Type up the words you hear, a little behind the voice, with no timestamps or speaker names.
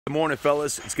Good morning,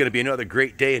 fellas. It's going to be another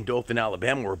great day in Dothan,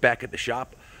 Alabama. We're back at the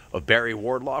shop of Barry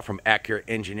Wardlaw from Accurate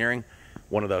Engineering,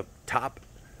 one of the top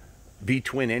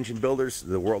V-twin engine builders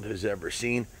the world has ever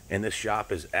seen, and this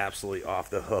shop is absolutely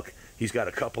off the hook. He's got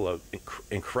a couple of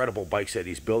incredible bikes that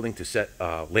he's building to set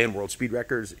land world speed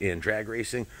records in drag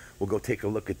racing. We'll go take a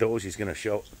look at those. He's going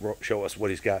to show us what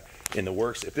he's got in the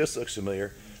works. If this looks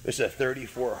familiar, this is a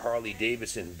 34 Harley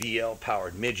Davidson VL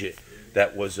powered midget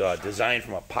that was designed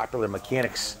from a Popular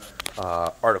Mechanics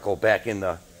article back in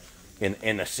the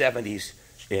 70s,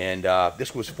 and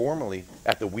this was formerly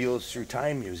at the Wheels Through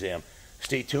Time Museum.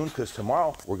 Stay tuned, because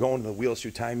tomorrow we're going to the Wheels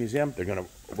Through Time Museum. They're going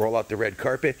to roll out the red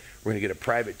carpet. We're going to get a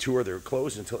private tour. They're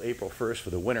closed until April 1st for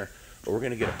the winter, but we're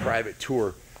going to get a private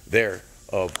tour there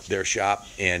of their shop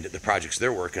and the projects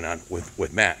they're working on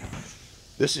with Matt.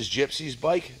 This is Gypsy's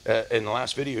bike. In the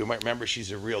last video, you might remember,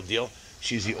 she's a real deal.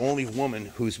 She's the only woman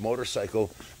whose motorcycle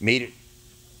made it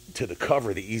to the cover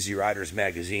of the Easy Riders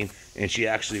magazine, and she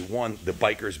actually won the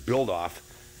Bikers Build-Off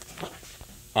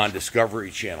on Discovery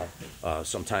Channel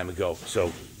some time ago.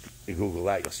 So you Google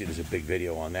that, you'll see there's a big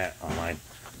video on that online.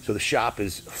 So the shop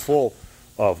is full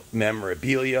of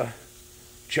memorabilia,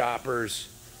 choppers,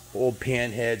 old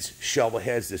pan heads, shovel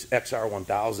heads. This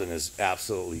XR1000 is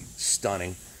absolutely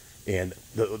stunning. And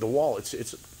the wall, it's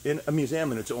in a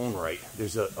museum in its own right.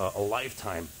 There's a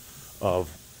lifetime of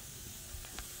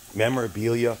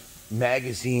memorabilia,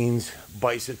 magazines,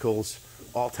 bicycles,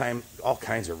 all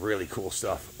kinds of really cool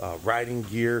stuff. Riding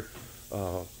gear,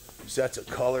 sets of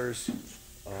colors,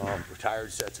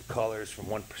 retired sets of colors from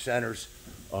 1%ers.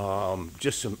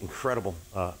 Just some incredible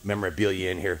memorabilia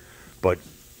in here. But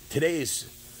today's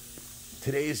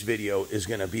video is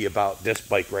going to be about this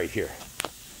bike right here.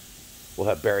 We'll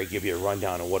have Barry give you a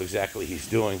rundown on what exactly he's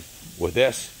doing with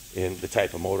this and the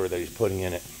type of motor that he's putting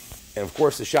in it. And of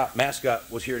course, the shop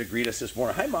mascot was here to greet us this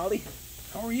morning. Hi, Molly.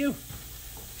 How are you?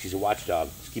 She's a watchdog.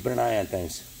 She's keeping an eye on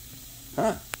things.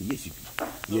 Huh? Yes,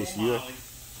 you are.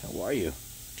 How are you?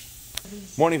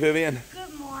 Morning, Vivian.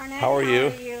 Good morning. How are you?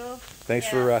 Thanks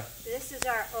for... This is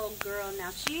our old girl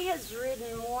now. She has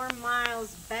ridden more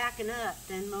miles backing up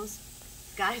than most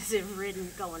guys have ridden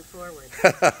going forward.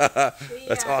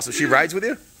 That's awesome. She rides with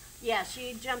you? Yeah,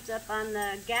 she jumps up on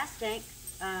the gas tank.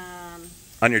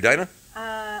 On your Dyna?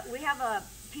 We have a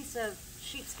piece of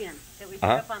sheepskin that we put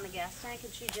up on the gas tank,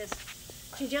 and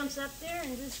she jumps up there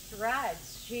and just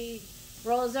rides. She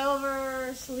rolls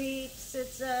over, sleeps,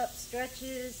 sits up,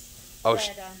 stretches. I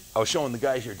was showing the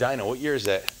guys your Dyna. What year is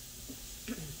that?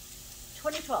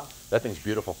 2012. That thing's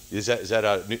beautiful. Is that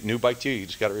a new bike to you? You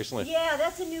just got it recently? Yeah,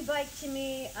 that's a new bike to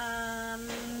me.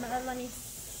 Let me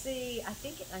see. I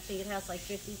think it has like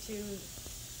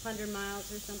 5,200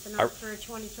 miles or something on it for a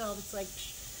 2012. It's like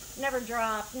never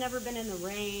dropped, never been in the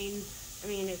rain. I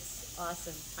mean, it's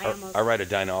awesome. I ride a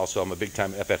Dyna also. I'm a big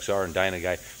time FXR and Dyna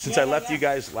guy. Since I left you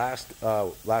guys last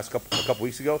couple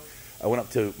weeks ago, I went up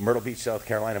to Myrtle Beach, South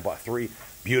Carolina, and bought 3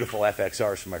 beautiful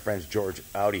FXRs from my friends George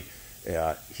Audi.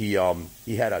 He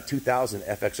had a 2000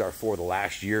 FXR4 the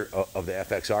last year of the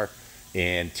FXR,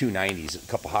 and 290s, a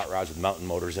couple hot rods with mountain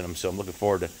motors in them. So I'm looking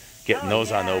forward to getting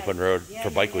those on the open road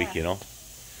for Bike Week, you know.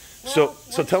 Well,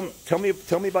 so tell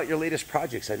me about your latest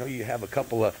projects. I know you have a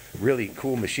couple of really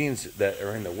cool machines that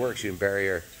are in the works. You and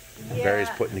Barry's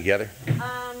putting together.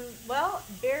 Well,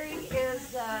 Barry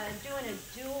is doing a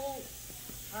dual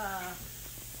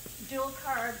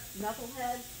carb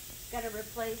knucklehead. Got to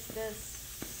replace this.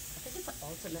 I think it's an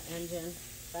Ultimate engine,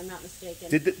 if I'm not mistaken.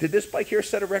 Did this bike here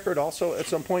set a record also at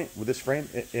some point with this frame?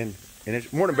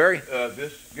 Morning, Barry.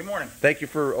 Good morning. Thank you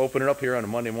for opening up here on a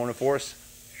Monday morning for us,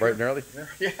 bright and early.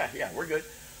 Yeah, we're good.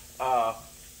 A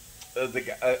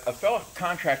fellow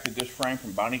contracted this frame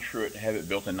from Bonnie Truitt to have it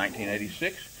built in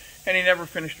 1986, and he never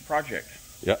finished the project.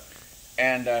 Yep.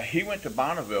 And he went to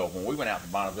Bonneville when we went out to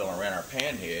Bonneville and ran our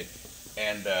panhead,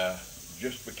 and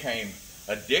just became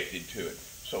addicted to it.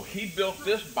 So he built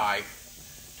this bike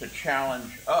to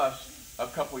challenge us a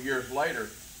couple years later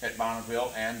at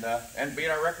Bonneville and beat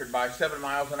our record by 7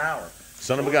 miles an hour.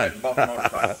 Son of a gun.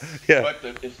 Yeah. But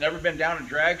it's never been down a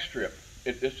drag strip.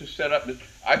 It's just set up.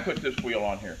 I put this wheel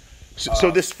on here.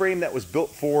 So this frame that was built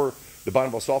for the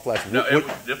Bonneville Salt Flats. No,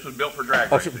 this was built for drag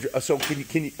racing. So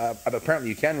can you? Apparently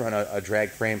you can run a drag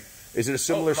frame. Is it a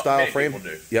similar style frame?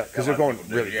 People do. Yeah, because they're going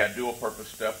really. Yeah, dual purpose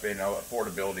stuff,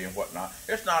 affordability and whatnot.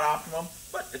 It's not optimum,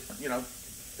 but it's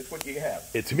what you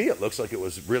have. To me, it looks like it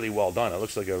was really well done. It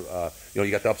looks like you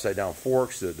got the upside down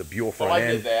forks, the Buell front end. Well,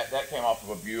 I did that. That came off of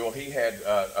a Buell. He had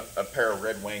a pair of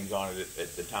Red Wings on it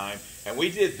at the time, and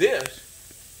we did this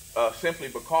simply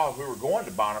because we were going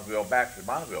to Bonneville, back to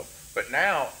Bonneville. But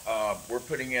now we're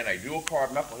putting in a dual carb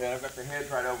knucklehead. I've got the heads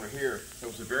right over here. It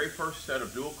was the very first set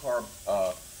of dual carb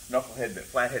knucklehead that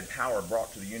Flathead Power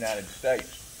brought to the United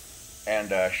States.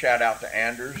 And shout out to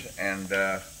Anders and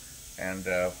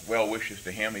well wishes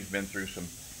to him. He's been through some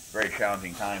very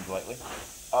challenging times lately.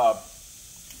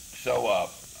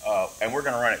 And we're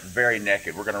going to run it very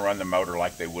naked. We're going to run the motor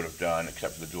like they would have done,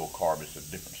 except for the dual carb. It's a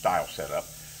different style setup.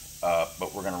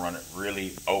 But we're going to run it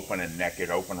really open and naked,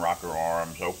 open rocker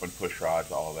arms, open push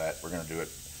rods, all of that. We're going to do it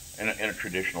in a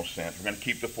traditional sense. We're going to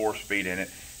keep the 4-speed in it,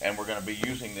 and we're going to be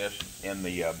using this in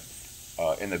the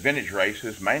vintage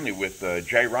races, mainly with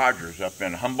Jay Rogers up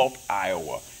in Humboldt,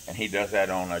 Iowa, and he does that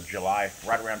on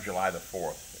right around July the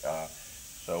 4th.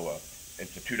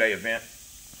 It's a 2-day event.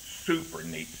 Super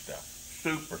neat stuff.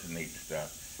 Super neat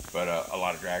stuff. But a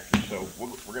lot of drag. So we're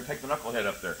going to take the knucklehead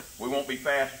up there. We won't be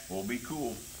fast. We'll be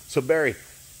cool. So Barry,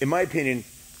 in my opinion,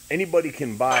 anybody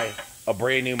can buy a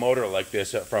brand new motor like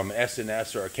this from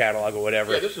S&S or a catalog or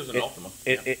whatever. Yeah, this is an Ultima.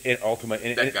 Ultima.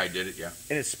 That guy did it, yeah.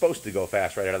 And it's supposed to go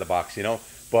fast right out of the box, you know.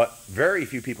 But very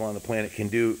few people on the planet can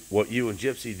do what you and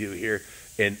Gypsy do here,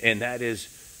 and that is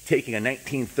taking a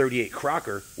 1938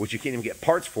 Crocker, which you can't even get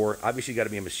parts for. Obviously, you got to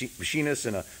be a machinist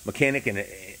and a mechanic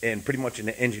and pretty much an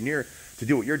engineer to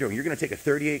do what you're doing. You're going to take a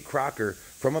 38 Crocker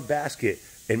from a basket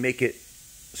and make it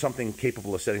something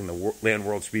capable of setting the land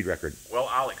world speed record. Well,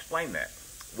 I'll explain that.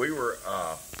 We were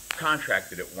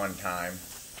contracted at one time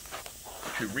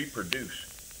to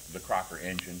reproduce the Crocker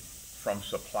engine from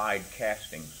supplied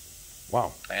castings.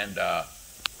 Wow. And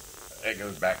it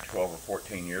goes back 12 or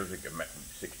 14 years ago,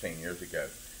 16 years ago.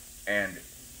 And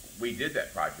we did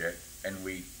that project and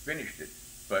we finished it.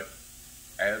 But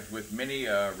as with many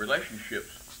relationships,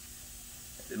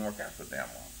 it didn't work out so damn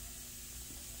long.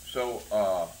 So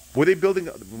were they building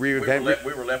we were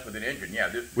left with an engine?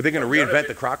 Yeah. Were they going to reinvent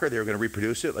the Crocker? They were going to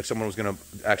reproduce it, like someone was going to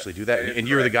actually do that. And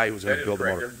you're the guy who was going to build the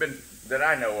motor. There's been, that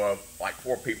I know of, like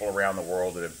 4 people around the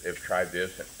world that have tried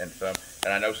this, and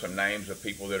I know some names of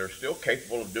people that are still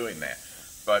capable of doing that.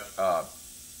 But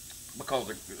because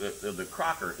the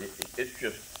Crocker, it's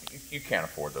just you can't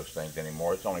afford those things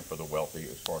anymore. It's only for the wealthy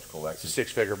as far as collecting. It's a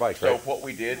 6-figure bike, right? So what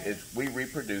we did is we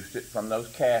reproduced it from those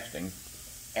castings.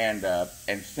 And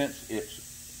since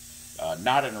it's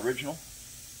not an original,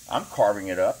 I'm carving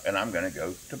it up, and I'm going to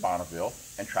go to Bonneville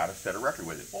and try to set a record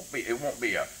with it. It won't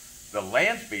be the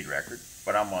land speed record,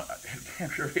 but I'm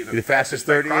sure the fastest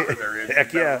 38. There is.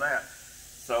 Heck yeah. That.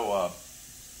 So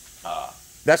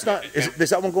that's not. Is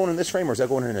that one going in this frame, or is that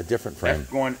going in a different frame? That's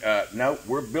going. No,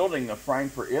 we're building the frame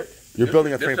for it. You're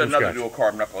building a frame from scratch. This is another dual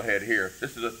carb knucklehead here.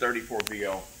 This is a 34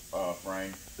 VL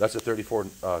frame. That's a 34.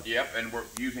 Yep, and we're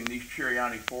using these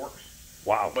Chiriani forks.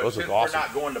 Wow, but those since look awesome. We're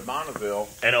not going to Bonneville.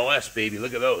 NOS, baby,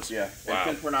 look at those. Yeah, wow. And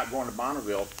since we're not going to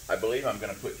Bonneville, I believe I'm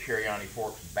going to put Chiriani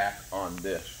forks back on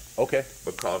this. Okay.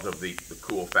 Because of the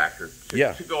cool factor.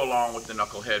 To go along with the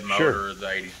knucklehead motor, the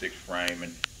 86 frame,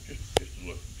 and just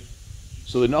look.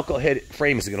 So the knucklehead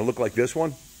frame is going to look like this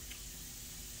one?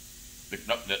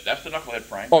 That's the knucklehead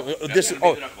frame. Oh,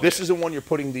 this is the one you're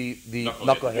putting the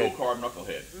knucklehead. Dual carb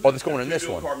knucklehead. Oh, that's going in this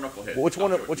one. Dual carb knucklehead.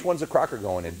 Well, which one's the Crocker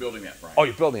going in? We're building that frame. Oh,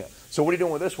 you're building it. So what are you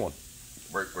doing with this one?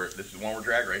 This is one we're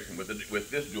drag racing with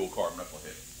this dual carb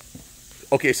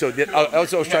knucklehead. Okay, so I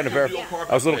was trying to verify.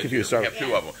 I was a little confused. Sorry. We have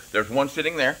 2 of them. There's one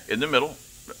sitting there in the middle.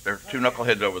 There's 2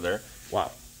 knuckleheads over there.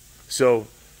 Wow. So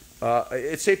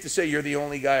it's safe to say you're the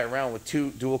only guy around with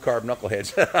 2 dual carb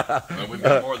knuckleheads. Well, we've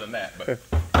got more than that,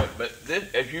 but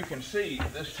this, as you can see,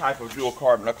 this type of dual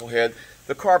carb knucklehead,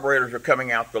 the carburetors are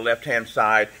coming out the left-hand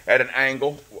side at an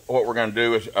angle. What we're going to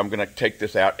do is I'm going to take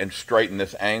this out and straighten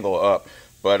this angle up.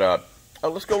 But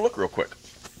let's go look real quick.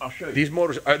 I'll show you. These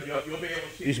motors are you'll be able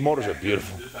to see these motors are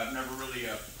beautiful.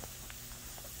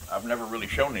 I've never really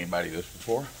shown anybody this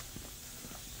before.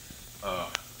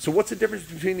 So what's the difference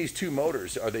between these 2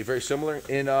 motors? Are they very similar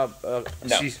in No.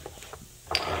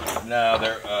 No,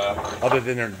 they're other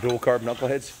than their dual carb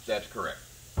knuckleheads? That's correct.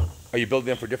 Are you building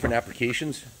them for different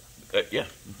applications? Yeah.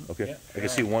 Okay. Yeah. I can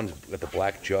see one's got the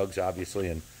black jugs, obviously,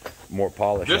 and more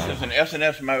polish. This is an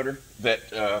S&S motor that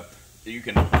you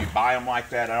buy them like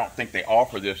that. I don't think they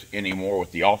offer this anymore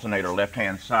with the alternator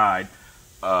left-hand side.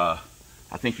 I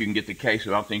think you can get the case,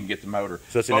 but I don't think you can get the motor.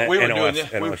 So it's an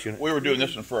NOS unit? We were doing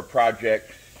this one for a project,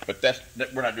 but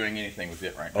we're not doing anything with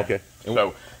it right now. Okay.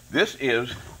 So this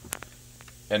is,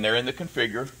 and they're in the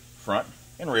configure, front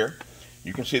and rear.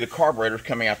 You can see the carburetors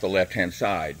coming out the left-hand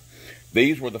side.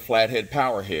 These were the flathead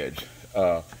power heads.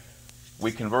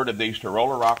 We converted these to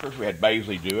roller rockers. We had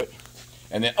Baisley do it.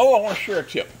 And then, I want to share a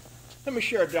tip. Let me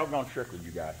share a doggone trick with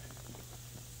you guys.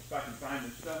 If I can find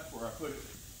this stuff where I put it.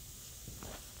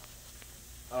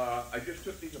 I just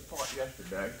took these apart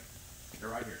yesterday. They're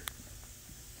right here.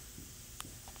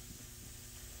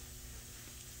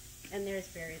 And there's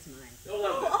Barry's mine. They'll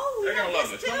love this. Oh, They're yeah, gonna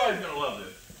love this this. too. Somebody's gonna love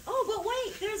this. Oh, but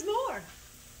wait, there's more.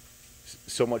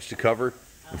 So much to cover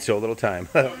in so little time.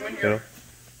 So when You know? you're,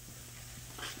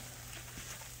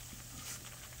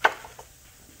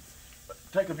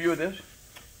 take a view of this.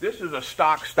 This is a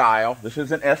stock style. This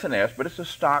isn't S&S, but it's a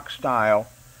stock style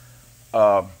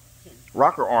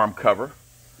rocker arm cover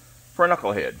for a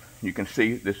knucklehead. You can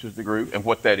see this is the groove, and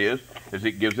what that is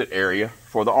it gives it area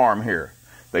for the arm here.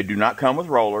 They do not come with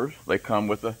rollers. They come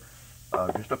with a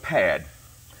just a pad.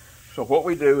 So what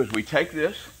we do is we take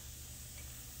this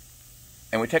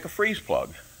and we take a freeze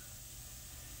plug.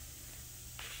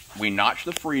 We notch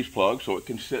the freeze plug so it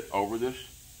can sit over this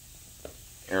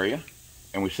area,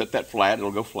 and we set that flat.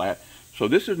 It'll go flat. So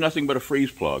this is nothing but a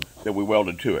freeze plug that we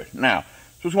welded to it. Now,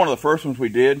 this was one of the first ones we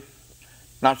did.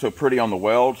 Not so pretty on the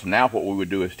welds. Now what we would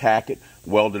do is tack it,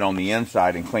 weld it on the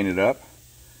inside, and clean it up.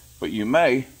 But you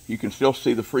can still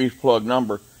see the freeze plug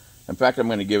number. In fact, I'm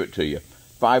going to give it to you.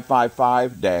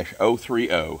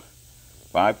 555-030.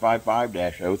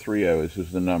 555-030. This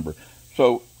is the number.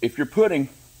 So if you're putting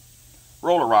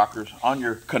roller rockers on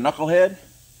your knucklehead,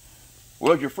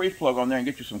 weld your freeze plug on there and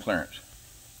get you some clearance.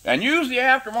 And use the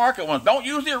aftermarket ones. Don't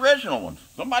use the original ones.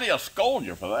 Somebody will scold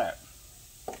you for that.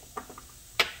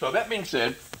 So that being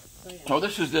said, so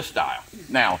this is this style.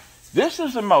 Now, this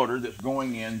is the motor that's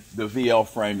going in the VL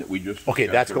frame that we just Okay,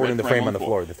 that's going in the frame on the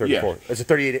floor, the 34. Yeah. It's a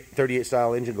 38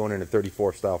 style engine going in a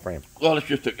 34 style frame. Well, it's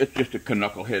just a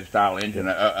knucklehead style engine,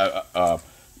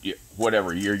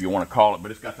 whatever year you want to call it,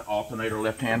 but it's got the alternator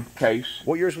left-hand case.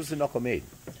 What years was the Knuckle made?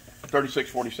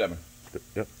 3647.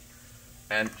 Yep.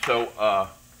 And so,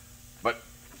 but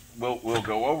we'll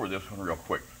go over this one real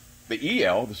quick. The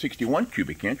EL, the 61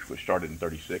 cubic inch, which started in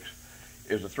 36,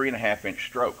 is a 3.5 inch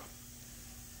stroke.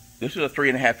 This is a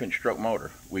 3.5 inch stroke motor.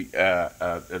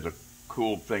 There's a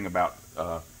cool thing about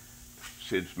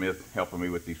Sid Smith helping me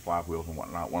with these flywheels and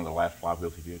whatnot. One of the last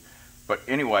flywheels he did. But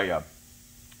anyway,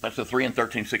 that's a 3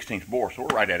 13/16 bore, so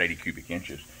we're right at 80 cubic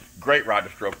inches. Great rod to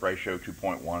stroke ratio,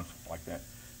 2.1, something like that.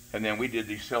 And then we did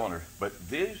these cylinders, but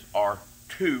these are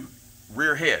 2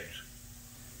 rear heads.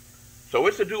 So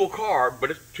it's a dual carb,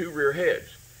 but it's 2 rear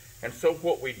heads. And so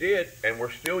what we did, and we're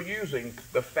still using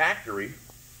the factory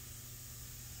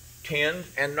tins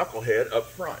and knucklehead up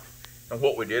front. And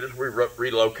what we did is we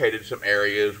relocated some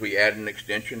areas. We added an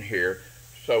extension here.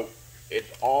 So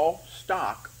it's all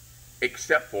stock,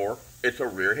 except for it's a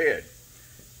rear head.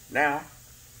 Now,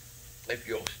 if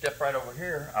you'll step right over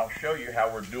here, I'll show you how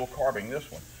we're dual carbing this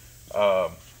one.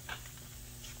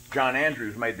 John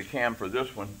Andrews made the cam for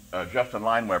this one. Justin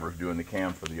Lineweber's doing the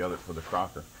cam for the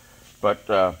Crocker.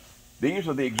 But these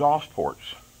are the exhaust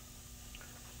ports,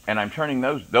 and I'm turning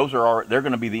those. They're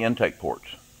going to be the intake ports,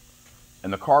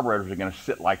 and the carburetors are going to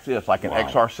sit like this, like an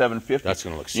XR750. That's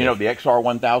going to look sick. You know the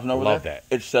XR1000 over Love there. that.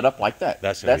 It's set up like that.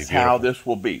 That's how this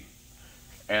will be.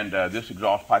 And this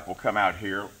exhaust pipe will come out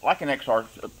here like an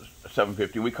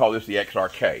XR750. We call this the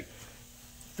XRK.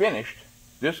 Finished.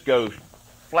 This goes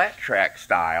flat track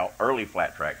style, early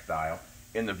flat track style,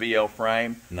 in the VL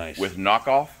frame. Nice. With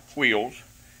knockoff wheels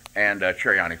and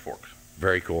Cherryani forks.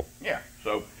 Very cool. Yeah.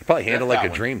 So Probably handle that's like a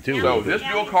that one. dream too. So this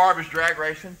dual carb is drag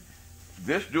racing.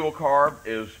 This dual carb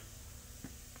is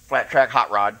flat track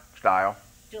hot rod style.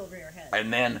 Dual rear head.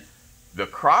 And then the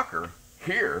Crocker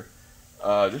here,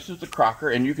 this is the Crocker,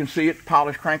 and you can see it's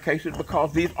polished crankcases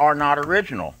because these are not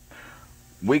original.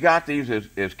 We got these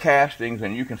as castings,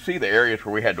 and you can see the areas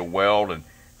where we had to weld, and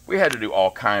we had to do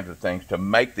all kinds of things to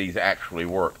make these actually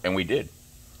work, and we did.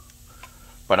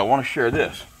 But I want to share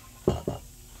this.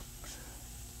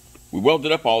 We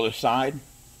welded up all this side,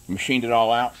 machined it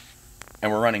all out,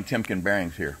 and we're running Timken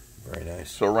bearings here. Very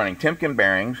nice. So we're running Timken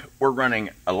bearings. We're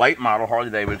running a late model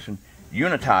Harley-Davidson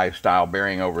unitized style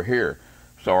bearing over here.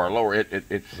 So our lower,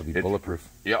 It'll be bulletproof.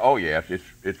 Yeah, oh yeah,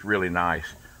 it's really nice.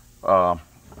 How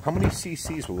many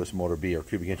cc's will this motor be, or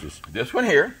cubic inches? This one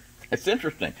here, it's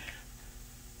interesting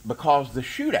because the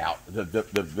shootout,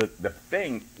 the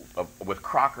thing with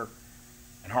Crocker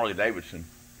and Harley-Davidson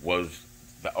was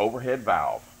the overhead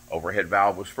valve. Overhead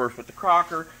valve was first with the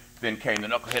Crocker, then came the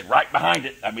knucklehead right behind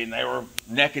it. I mean, they were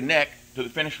neck and neck to the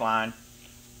finish line,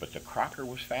 but the Crocker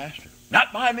was faster.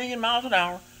 Not by a million miles an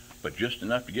hour, but just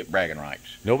enough to get bragging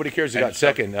rights. Nobody cares who got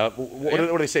second. What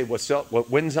do they say? What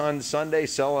wins on Sunday,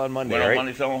 sell on Monday, Well, right?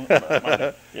 Monday, sell on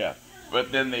Monday. Yeah.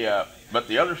 But then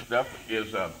the other stuff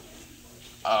is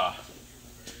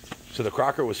So the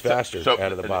Crocker was faster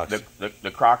out of the box.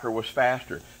 The Crocker was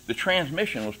faster. The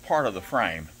transmission was part of the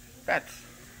frame. That's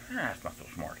not so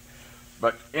smart.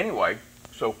 But anyway,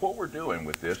 So what we're doing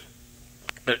with this,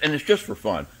 and it's just for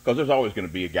fun, because there's always going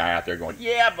to be a guy out there going,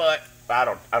 yeah, but I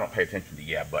don't pay attention to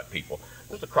yeah, but people.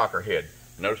 This is a Crocker head.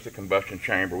 Notice the combustion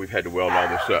chamber. We've had to weld all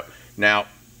this up. Now,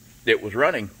 it was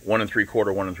running 1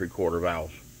 3/4, 1 3/4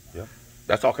 valves. Yep.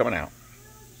 That's all coming out.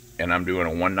 And I'm doing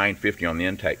a 1950 on the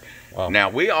intake. Wow.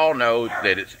 Now, we all know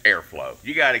that it's airflow.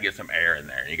 You got to get some air in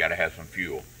there. You got to have some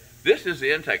fuel. This is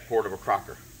the intake port of a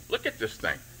Crocker. Look at this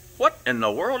thing. What in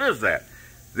the world is that?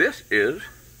 This is,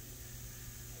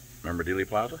 remember Dealey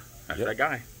Plaza? That's Yep. that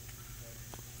guy.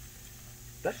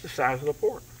 That's the size of the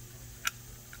port.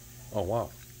 Oh, wow.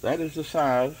 That is the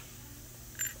size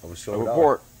Of of a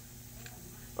port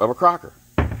of a Crocker.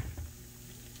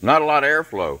 Not a lot of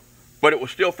airflow, but it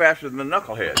was still faster than the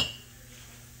Knucklehead.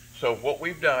 So what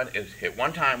we've done is, at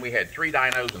one time we had 3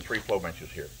 dynos and 3 flow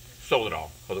benches here. Sold it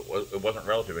all, because it wasn't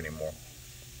relative anymore.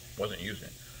 Wasn't using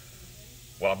it.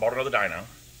 Well, I bought another dyno,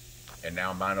 and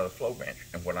now I'm buying another flow bench.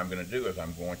 And what I'm going to do is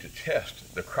I'm going to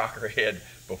test the Crocker head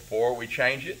before we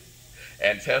change it,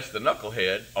 and test the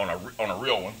Knucklehead on a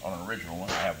real one, on an original one.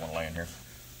 I have one laying here.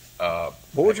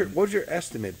 What would your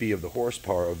estimate be of the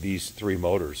horsepower of these 3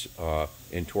 motors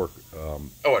in torque? Oh,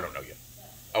 I don't know yet.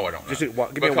 Oh, I don't know. Just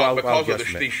give me a wild because of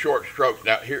guesstimate. these short strokes.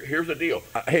 Now, here's the deal.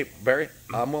 Hey, Barry,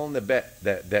 I'm willing to bet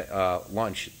that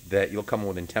lunch that you'll come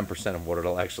within 10% of what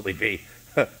it'll actually be.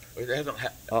 It hasn't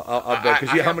I'll bet,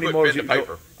 because how many motors you built?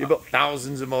 You built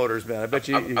thousands of motors, man. I bet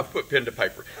you. I've put pen to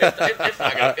paper.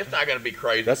 It's not going to be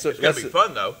crazy. It's going to be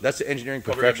fun, though. That's the engineering We're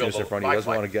gonna perfectionist build in front of you. He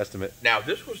doesn't want to guesstimate. Now,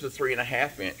 this was the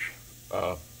 3.5 inch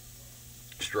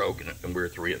stroke, and we were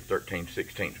 3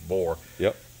 13/16 bore.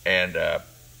 Yep. And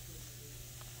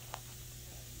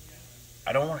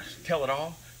I don't want to tell it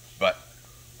all, but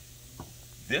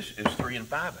this is 3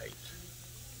 5/8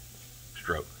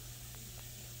 stroke.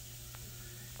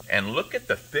 And look at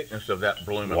the thickness of that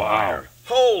blooming wire.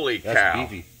 Holy cow. That's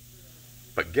beefy.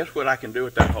 But guess what I can do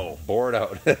with that hole? Bore it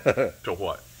out. To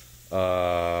what?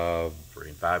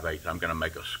 3 5/8. I'm going to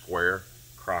make a square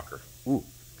Crocker. Ooh.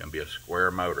 Going to be a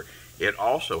square motor. It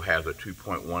also has a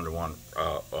 2.1 to 1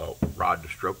 rod to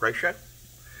stroke ratio.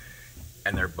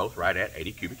 And they're both right at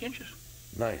 80 cubic inches.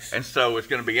 Nice. And so it's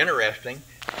going to be interesting.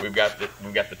 We've got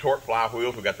the torque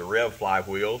flywheels. We've got the rev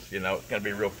flywheels. You know, it's going to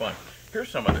be real fun. Here's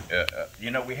some of the,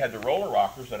 you know, we had the roller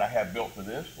rockers that I have built for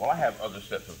this. Well, I have other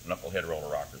sets of Knucklehead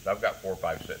roller rockers. I've got 4 or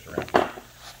 5 sets around.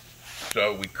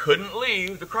 So we couldn't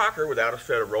leave the Crocker without a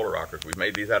set of roller rockers. We've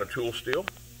made these out of tool steel,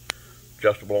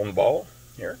 adjustable on the ball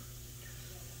here.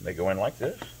 They go in like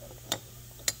this.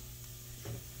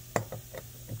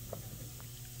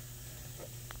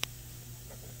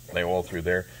 They oil through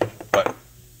there. But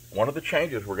one of the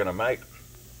changes we're going to make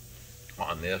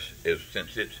on this is,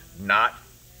 since it's not,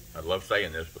 I love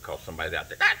saying this because somebody's out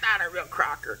there, that's not a real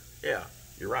Crocker. Yeah,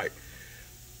 you're right.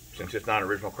 Since it's not an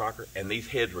original Crocker, and these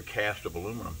heads were cast of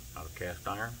aluminum, out of cast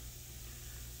iron,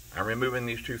 I'm removing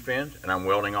these 2 fins and I'm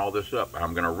welding all this up.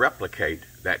 I'm going to replicate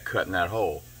that cut in that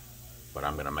hole, but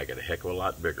I'm going to make it a heck of a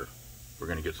lot bigger. We're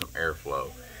going to get some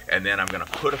airflow. And then I'm going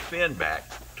to put a fin back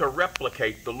to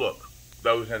replicate the look.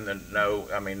 Those in the know,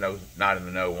 I mean, those not in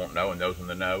the know won't know, and those in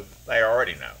the know, they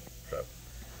already know. So,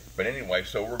 but anyway,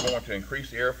 so we're going to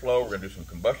increase the airflow. We're going to do some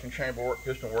combustion chamber work,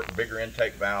 piston work, bigger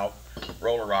intake valve,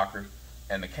 roller rockers,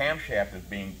 and the camshaft is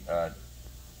being,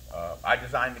 I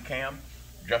designed the cam.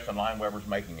 Justin Lineweber's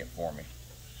making it for me.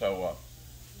 So,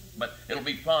 but it'll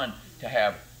be fun to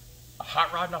have a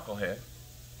hot rod Knucklehead,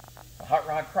 a hot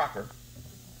rod Crocker,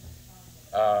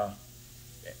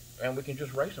 and we can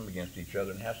just race them against each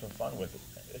other and have some fun with it.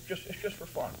 It's just for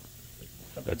fun.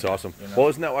 That's awesome. You know? Well,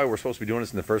 isn't that why we're supposed to be doing this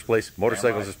in the first place?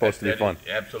 Motorcycles are supposed to be fun.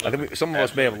 Absolutely. I think some of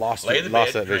us may have lost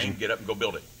that vision. Get up and go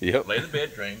build it. Yep. Lay in the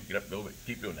bed, train, get up and build it.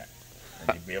 Keep doing that.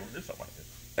 And you'll be able to do something like this.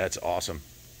 That's awesome.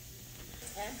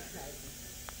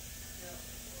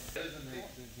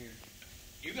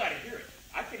 You got to hear it.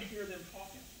 I can hear them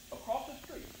talking across the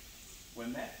street.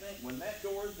 When that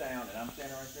door is down and I'm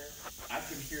standing right there, I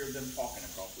can hear them talking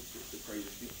across the street. The crazy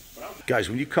people. Guys,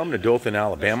 when you come to Dothan,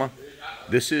 Alabama,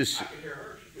 this is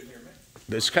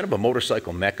kind of a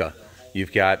motorcycle mecca.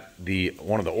 You've got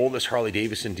one of the oldest Harley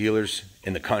Davidson dealers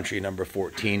in the country, number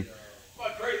 14.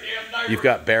 You've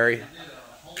got Barry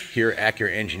here at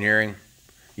Accurate Engineering.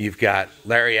 You've got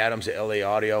Larry Adams at LA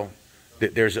Audio.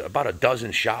 There's about a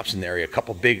dozen shops in the area, a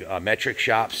couple big metric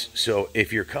shops. So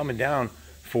if you're coming down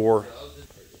for,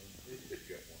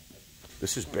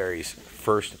 this is Barry's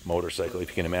first motorcycle, if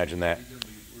you can imagine that.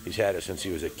 He's had it since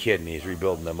he was a kid, and he's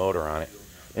rebuilding the motor on it.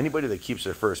 Anybody that keeps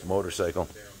their first motorcycle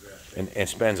and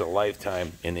spends a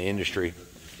lifetime in the industry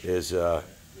is a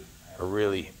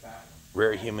really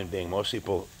rare human being. Most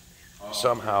people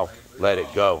somehow let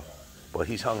it go. but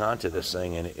he's hung on to this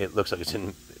thing, and it looks like it's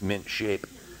in mint shape,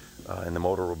 and the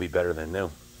motor will be better than new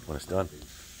when it's done.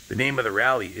 The name of the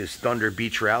rally is Thunder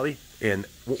Beach Rally, and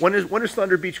when is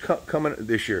Thunder Beach coming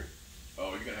this year?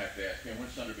 Oh, you're gonna have to ask him.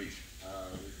 When's Thunder Beach?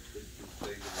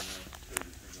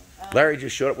 Larry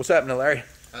just showed up. What's happening, Larry?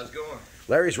 How's it going?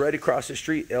 Larry's right across the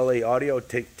street, LA Audio.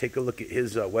 Take a look at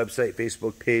his website,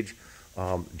 Facebook page,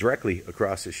 directly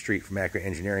across the street from Accurate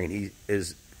Engineering. And he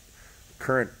is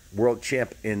current world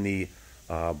champ in the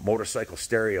motorcycle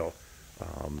stereo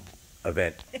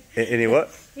event. And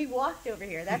what? He walked over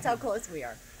here. That's how close we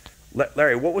are.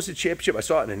 Larry, what was the championship? I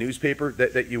saw it in the newspaper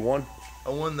that you won.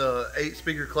 I won the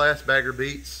 8-speaker class Bagger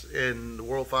Beats in the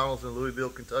World Finals in Louisville,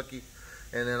 Kentucky.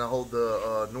 And then I hold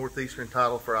the Northeastern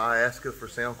title for Iasca for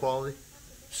sound quality.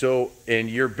 So, and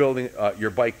you're building your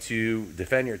bike to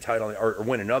defend your title or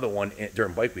win another one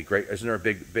during Bike Week, right? Isn't there a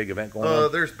big event going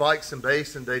on? There's Bikes and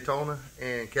Bass in Daytona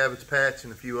and Cabbage Patch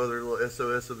and a few other little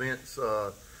SOS events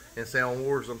and Sound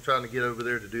Wars. I'm trying to get over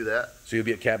there to do that. So you'll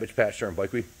be at Cabbage Patch during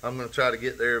Bike Week? I'm going to try to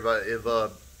get there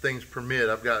if things permit.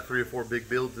 I've got 3 or 4 big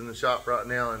builds in the shop right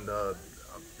now, and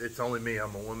it's only me.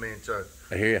 I'm a one-man show.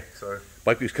 I hear you. So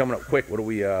Bike Week's coming up quick. What are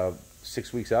we,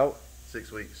 6 weeks out?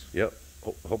 6 weeks. Yep.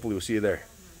 Hopefully we'll see you there.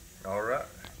 All right.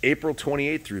 April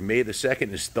 28th through May the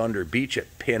 2nd is Thunder Beach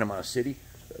at Panama City.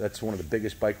 That's one of the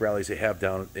biggest bike rallies they have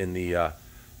down in the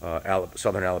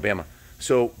southern Alabama.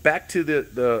 So back to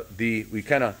the we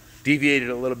kind of deviated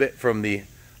a little bit from the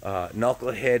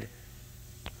Knucklehead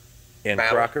and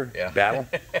Battle. Crocker Yeah. battle.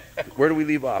 Where do we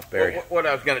leave off, Barry? Well, what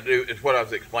I was going to do is what I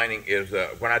was explaining is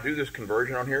when I do this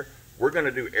conversion on here, we're going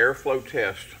to do airflow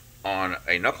test on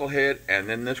a Knucklehead and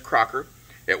then this Crocker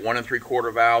at 1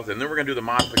 3/4 valves, and then we're going to do the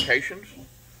modifications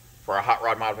for our hot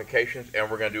rod modifications, and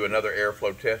we're going to do another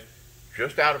airflow test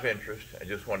just out of interest. I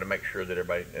just wanted to make sure that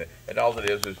everybody, and all it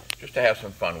is just to have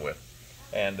some fun with.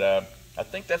 And I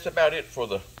think that's about it for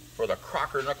the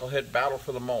Crocker Knucklehead battle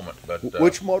for the moment. But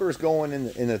which motor is going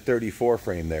in the 34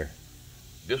 frame there?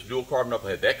 This dual carb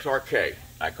Knucklehead, the XRK,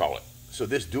 I call it. So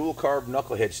this dual carb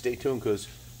Knucklehead, stay tuned because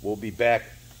we'll be back,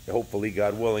 hopefully,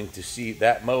 God willing, to see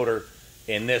that motor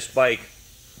in this bike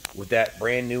with that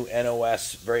brand new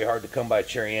NOS, very hard to come by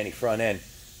Cherry Annie front end,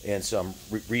 and some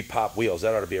repop wheels.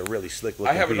 That ought to be a really slick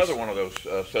looking I have piece. another one of those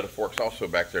set of forks also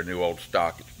back there, new old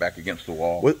stock. It's back against the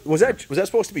wall. Was that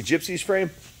supposed to be Gypsy's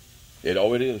frame? It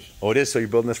is. Oh, it is. So you're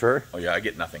building this for her? Oh yeah, I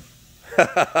get nothing.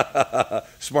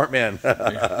 Smart man.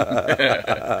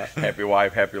 Happy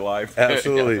wife, happy life.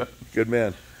 Absolutely, good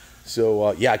man.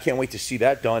 So yeah, I can't wait to see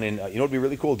that done. And you know, it'd be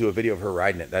really cool to do a video of her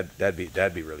riding it.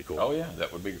 That'd be really cool. Oh yeah,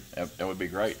 that would be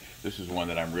great. This is one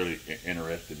that I'm really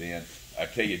interested in. I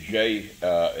tell you, Jay,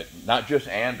 not just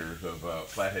Anders of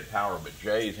Flathead Power, but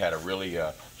Jay's had a really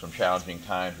some challenging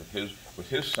times with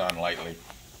his son lately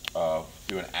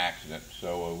through an accident.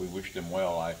 So we wish them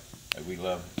well. We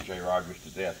love Jay Rogers to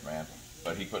death, man.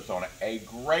 But he puts on a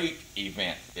great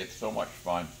event. It's so much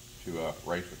fun to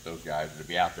race with those guys and to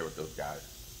be out there with those guys.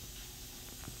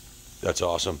 That's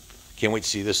awesome. Can't wait to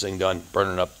see this thing done,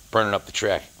 burning up the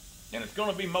track. And it's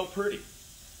going to be mo pretty.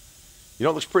 You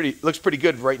know, it looks pretty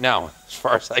good right now, as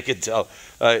far as I can tell.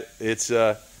 It's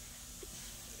a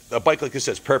bike like this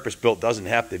that's purpose built doesn't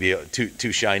have to be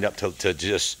too shined up to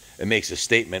just, it makes a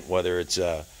statement whether it's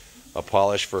a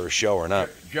polish for a show or not.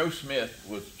 Joe Smith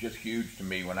was just huge to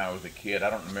me when I was a kid.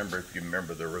 I don't remember if you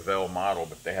remember the Revell model,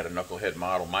 but they had a Knucklehead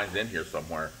model. Mine's in here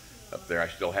somewhere up there. I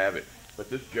still have it.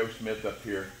 But this Joe Smith up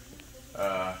here,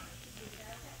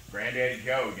 Granddaddy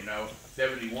Joe,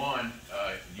 71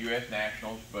 U.S.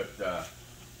 Nationals, but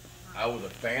I was a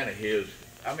fan of his.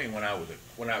 I mean, when I was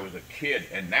a kid,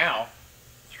 and now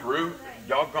through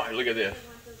doggone, look at this.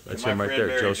 That's my him right friend there,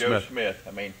 Barry, Joe Smith.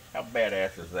 I mean, how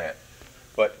badass is that?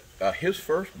 But his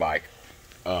first bike,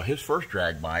 his first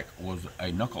drag bike was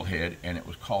a Knucklehead, and it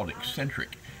was called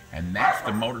Eccentric, and that's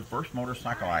the first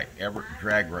motorcycle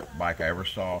drag bike I ever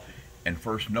saw. And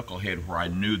first Knucklehead where I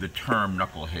knew the term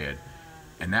Knucklehead,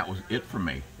 and that was it for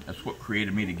me. That's what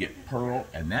created me to get Pearl,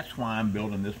 and that's why I'm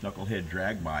building this Knucklehead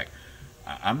drag bike.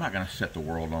 I'm not going to set the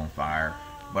world on fire,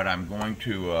 but I'm going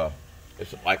to,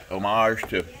 it's like homage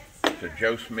to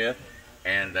Joe Smith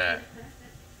and the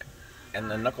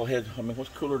Knucklehead. I mean, what's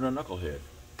cooler than a Knucklehead?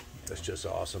 That's just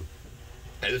awesome.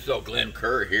 Hey, this is old Glenn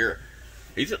Kerr here.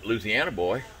 He's a Louisiana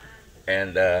boy,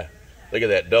 and look at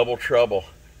that double trouble.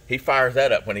 He fires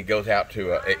that up when he goes out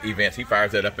to events. He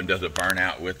fires that up and does a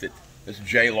burnout with it. This is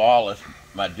Jay Lawless,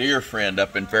 my dear friend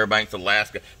up in Fairbanks,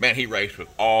 Alaska. Man, he raced with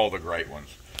all the great ones.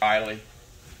 Riley.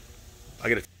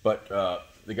 But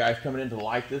the guy's coming in to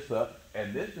light this up,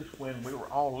 and this is when we were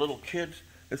all little kids.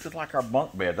 This is like our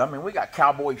bunk beds. I mean, we got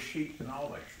cowboy sheets and all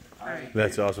that. right.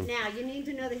 That's awesome. Now, you need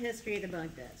to know the history of the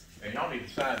bunk beds. And y'all need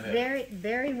to sign this.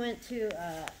 Barry went to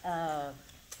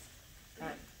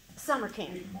summer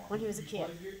camp when he was a kid.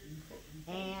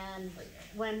 And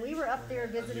when we were up there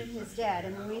visiting his dad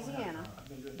in Louisiana,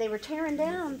 they were tearing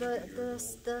down the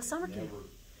summer camp.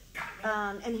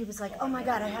 And he was like, oh my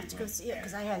God, I have to go see it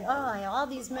because I had all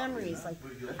these memories. Like,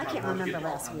 I can't remember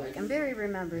last week. And Barry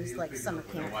remembers like summer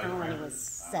camp from when he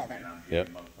was 7. Yep.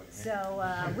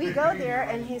 So we go there,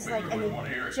 and he's like, and he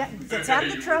gets out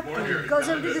of the truck and he goes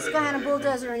over to this guy on a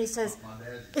bulldozer and he says,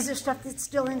 is there stuff that's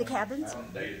still in the cabins?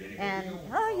 And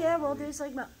oh yeah, well there's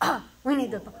like, we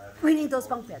need those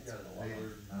bunk beds.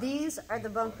 These are the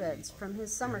bunk beds from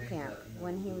his summer camp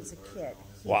when he was a kid.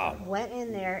 He went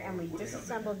in there and we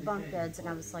disassembled bunk beds, and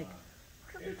I was like,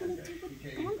 what are we going to do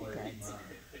with bunk beds?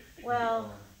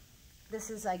 Well, this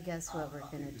is, I guess, what we're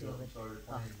going to do with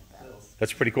bunk beds.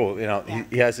 That's pretty cool. You know,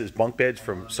 he has his bunk beds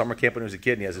from summer camp when he was a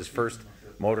kid, and he has his first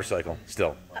motorcycle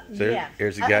still. So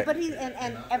here's a guy. But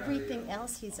and everything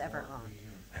else he's ever owned.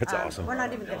 That's awesome. We're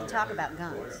not even going to talk about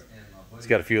guns. He's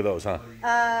got a few of those, huh?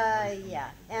 Yeah.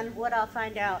 And what I'll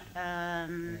find out,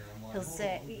 he'll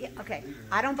say, okay,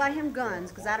 I don't buy him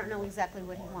guns because I don't know exactly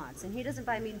what he wants. And he doesn't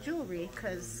buy me jewelry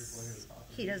because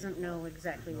he doesn't know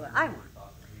exactly what I want.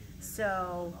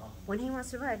 So when he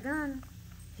wants to buy a gun,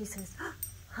 he says,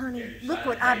 honey, look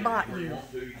what I bought you.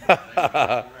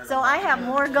 So I have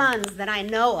more guns than I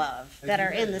know of that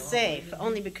are in the safe,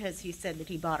 only because he said that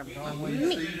he bought them for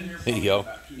me. There you go.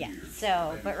 Yeah.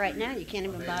 So, but right now you can't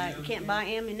even buy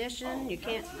ammunition. You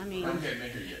can't. I mean,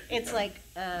 it's like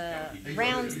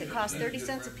rounds that cost 30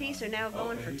 cents a piece are now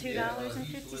going for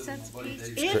 $2.50 a piece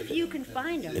if you can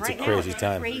find them. It's right a crazy now, it's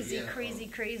time.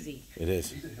 Crazy. It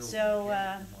is. So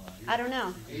I don't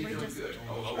know. We're just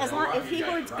if he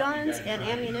hoards guns and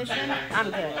ammunition, I'm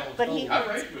good. But he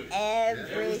hoards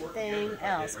everything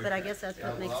else. But I guess that's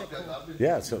what makes it cool.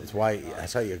 Yeah, so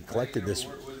that's how you collected this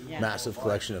massive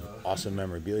collection of awesome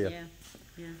memorabilia.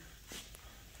 Yeah.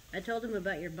 I told him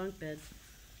about your bunk beds.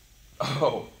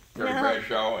 Oh, Terry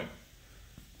Bradshaw and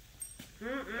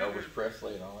Elvis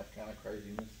Presley and all that kind of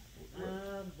craziness.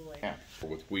 Oh boy. Yeah,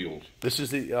 with wheels. This is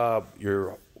the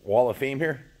your wall of fame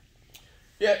here.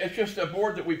 Yeah, it's just a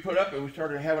board that we put up, and we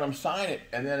started having them sign it,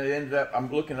 and then it ended up,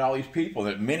 I'm looking at all these people,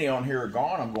 that many on here are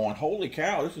gone. I'm going, holy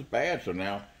cow, this is bad. So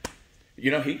now, you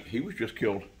know, he was just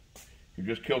killed. He was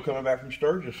just killed coming back from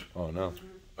Sturgis. Oh, no.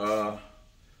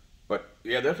 But,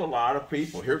 yeah, there's a lot of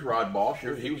people. Here's Rod Bosch.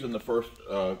 He was in the first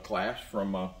class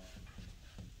from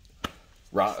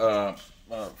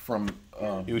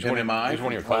He was one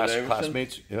of your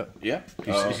classmates? Yeah. Yeah.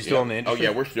 Is he still in the industry? Oh,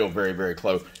 yeah, we're still very, very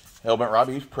close. Hellbent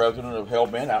Robbie, he's president of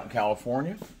Hellbent out in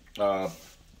California.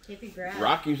 Hippie Brad.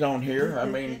 Rocky's on here. I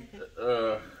mean,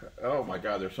 oh my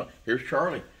God, here's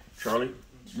Charlie. Charlie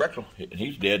Drexel.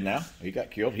 He's dead now. He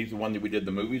got killed. He's the one that we did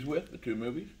the movies with, the 2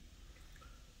 movies.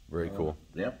 Very cool.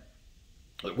 Yeah.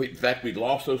 In fact, we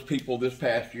lost those people this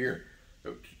past year.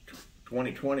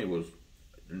 2020 was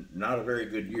not a very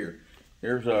good year.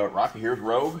 Here's Rocky. Here's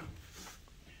Rogue.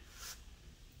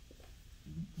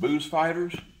 Booze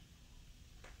Fighters.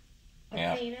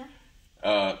 Athena.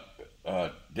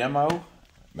 Demo.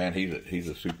 Man, he's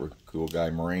a super cool guy.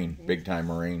 Marine, big time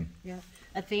Marine. Yeah.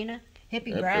 Athena.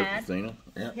 Hippie Brad. Athena.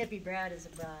 Yeah. Hippie Brad is a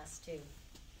boss too.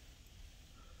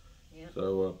 Yeah.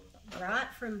 So.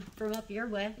 Grot from up your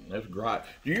way. That's Grot.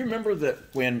 Do you remember that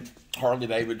when Harley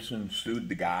Davidson sued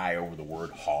the guy over the word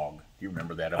hog? Do you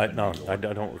remember that? No, I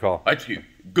don't recall. That's you.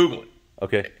 Google it.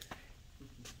 Okay.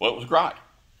 Well, it was Grot,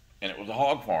 and it was a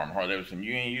hog farm. Harley Davidson,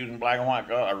 you ain't using black and white,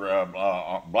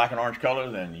 black and orange color,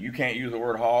 then you can't use the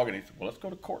word hog. And he said, well, let's go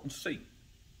to court and see.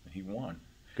 And he won.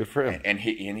 Good for him. And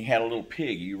he had a little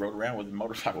pig. He rode around with a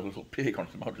motorcycle with a little pig on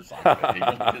his motorcycle. He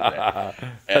did that.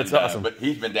 That's awesome. But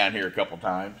he's been down here a couple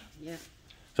times. Yeah.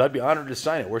 So I'd be honored to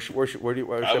sign it. Where should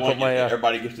I put my...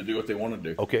 Everybody gets to do what they want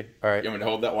to do. Okay, all right. You want me to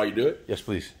hold that while you do it? Yes,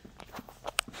 please.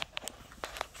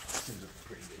 Seems a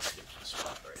pretty good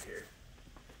spot right here.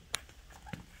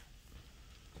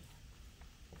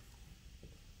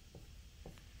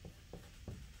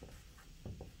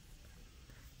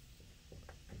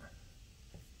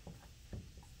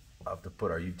 I'll have to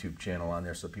put our YouTube channel on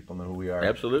there so people know who we are.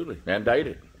 Absolutely. And date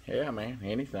it. Yeah, man.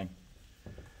 Anything.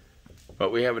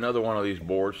 But we have another one of these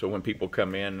boards, so when people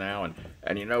come in now,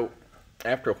 and you know,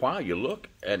 after a while, you look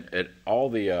at all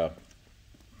the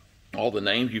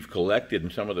names you've collected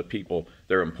and some of the people,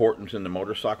 their importance in the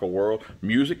motorcycle world,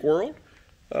 music world,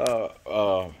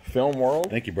 film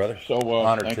world. Thank you, brother. So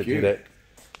honored to do that.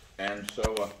 And so,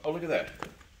 oh, look at that.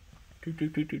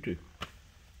 Two.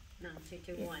 No,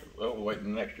 221. Well, we'll wait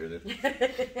until next year then.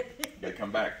 They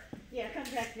come back. Yeah,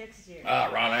 come back next year.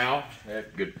 Ron Al,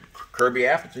 that's good. Kirby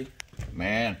Apathy,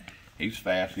 man, he's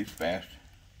fast. He's fast.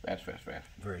 Fast.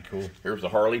 Very cool. Here's the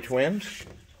Harley twins.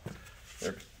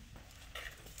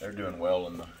 They're doing well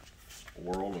in the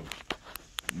world of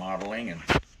modeling and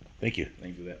Thank you.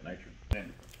 things of that nature.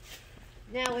 And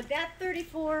Now, would that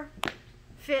 34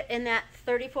 fit in that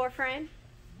 34 frame?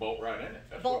 bolt right in it.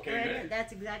 That's Bolt what right came in in. it.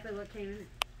 That's exactly what came in it.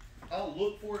 I'll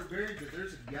look for it, Barry, but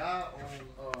there's a guy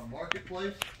on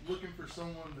Marketplace looking for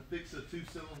someone to fix a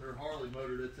 2-cylinder Harley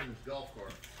motor that's in his golf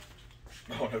cart.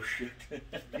 Oh no shit.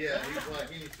 Yeah, he's like,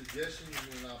 any suggestions?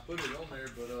 And I put it on there,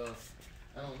 but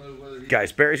I don't know whether he...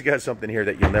 Guys, Barry's got something here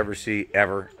that you'll never see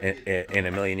ever in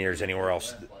a million years anywhere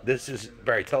else. This is,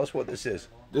 Barry, tell us what this is.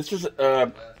 This is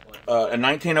a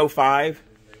 1905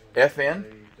 FN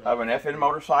of an FN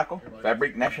motorcycle,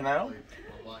 Fabrique Nationale.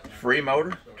 Free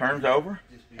motor, turns over,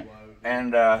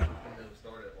 and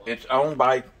it's owned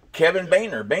by Kevin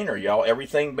Boehner, y'all.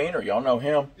 Everything Boehner, y'all know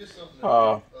him.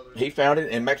 He found it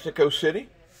in Mexico City.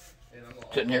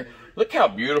 Sitting here, look how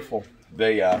beautiful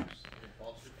they.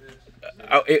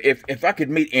 If I could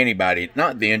meet anybody,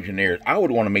 not the engineers, I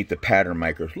would want to meet the pattern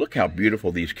makers. Look how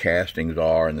beautiful these castings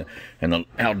are, and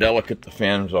how delicate the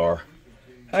fins are.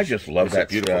 I just love that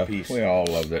beautiful stuff. piece. We all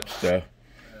love that stuff.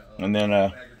 And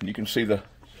then you can see the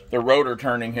rotor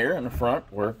turning here in the front,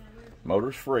 where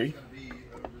motor's free.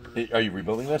 Are you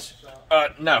rebuilding this?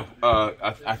 No,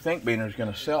 I think Boehner's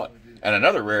going to sell it. And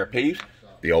another rare piece,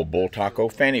 the old Bull Taco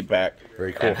fanny pack.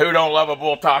 Very cool. And who don't love a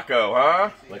Bull Taco, huh?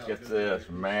 Look at this,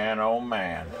 man, oh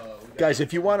man. Guys,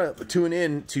 if you want to tune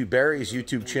in to Barry's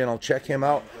YouTube channel, check him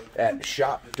out at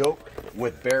Shop Dope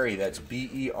with Barry. That's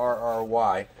Berry.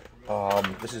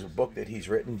 This is a book that he's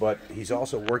written, but he's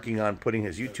also working on putting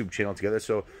his YouTube channel together.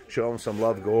 So show him some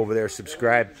love. Go over there,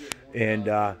 subscribe,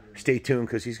 and stay tuned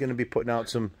because he's going to be putting out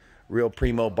some real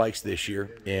primo bikes this year.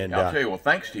 And I'll tell you, well,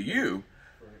 thanks to you,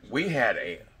 we had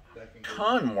a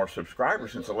ton more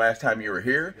subscribers since the last time you were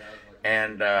here,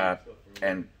 and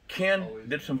Ken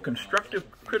did some constructive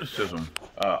criticism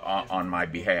on my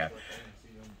behalf.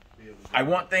 I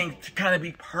want things to kind of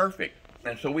be perfect.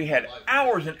 And so we had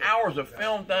hours and hours of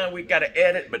film done. We got to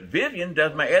edit, but Vivian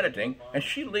does my editing, and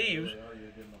she leaves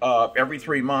every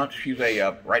 3 months. She's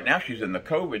right now she's in the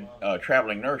COVID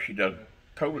traveling nurse. She does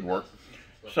COVID work,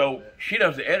 so she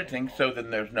does the editing. So then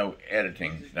there's no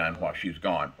editing done while she's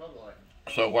gone.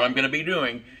 So what I'm going to be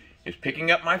doing is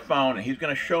picking up my phone, and he's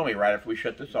going to show me right after we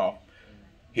shut this off.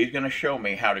 He's going to show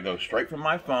me how to go straight from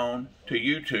my phone to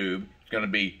YouTube. It's going to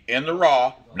be in the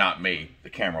raw, not me, the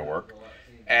camera work.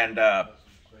 And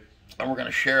we're going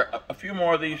to share a few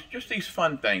more of these, just these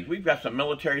fun things. We've got some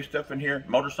military stuff in here,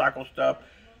 motorcycle stuff.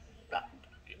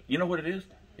 You know what it is?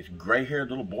 It's gray-haired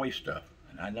little boy stuff.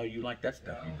 And I know you like that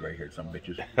stuff, you gray-haired some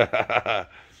bitches.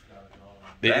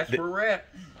 That's where we're at.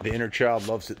 the inner child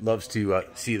loves to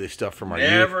see this stuff from our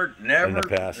youth in the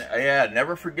past. Yeah,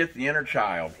 never forget the inner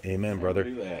child. Amen, brother.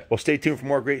 Do that. Well, stay tuned for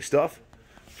more great stuff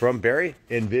from Barry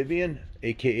and Vivian,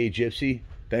 a.k.a. Gypsy.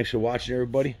 Thanks for watching,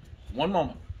 everybody. One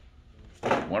moment.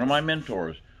 One of my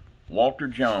mentors, Walter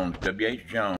Jones, W.H. Jones.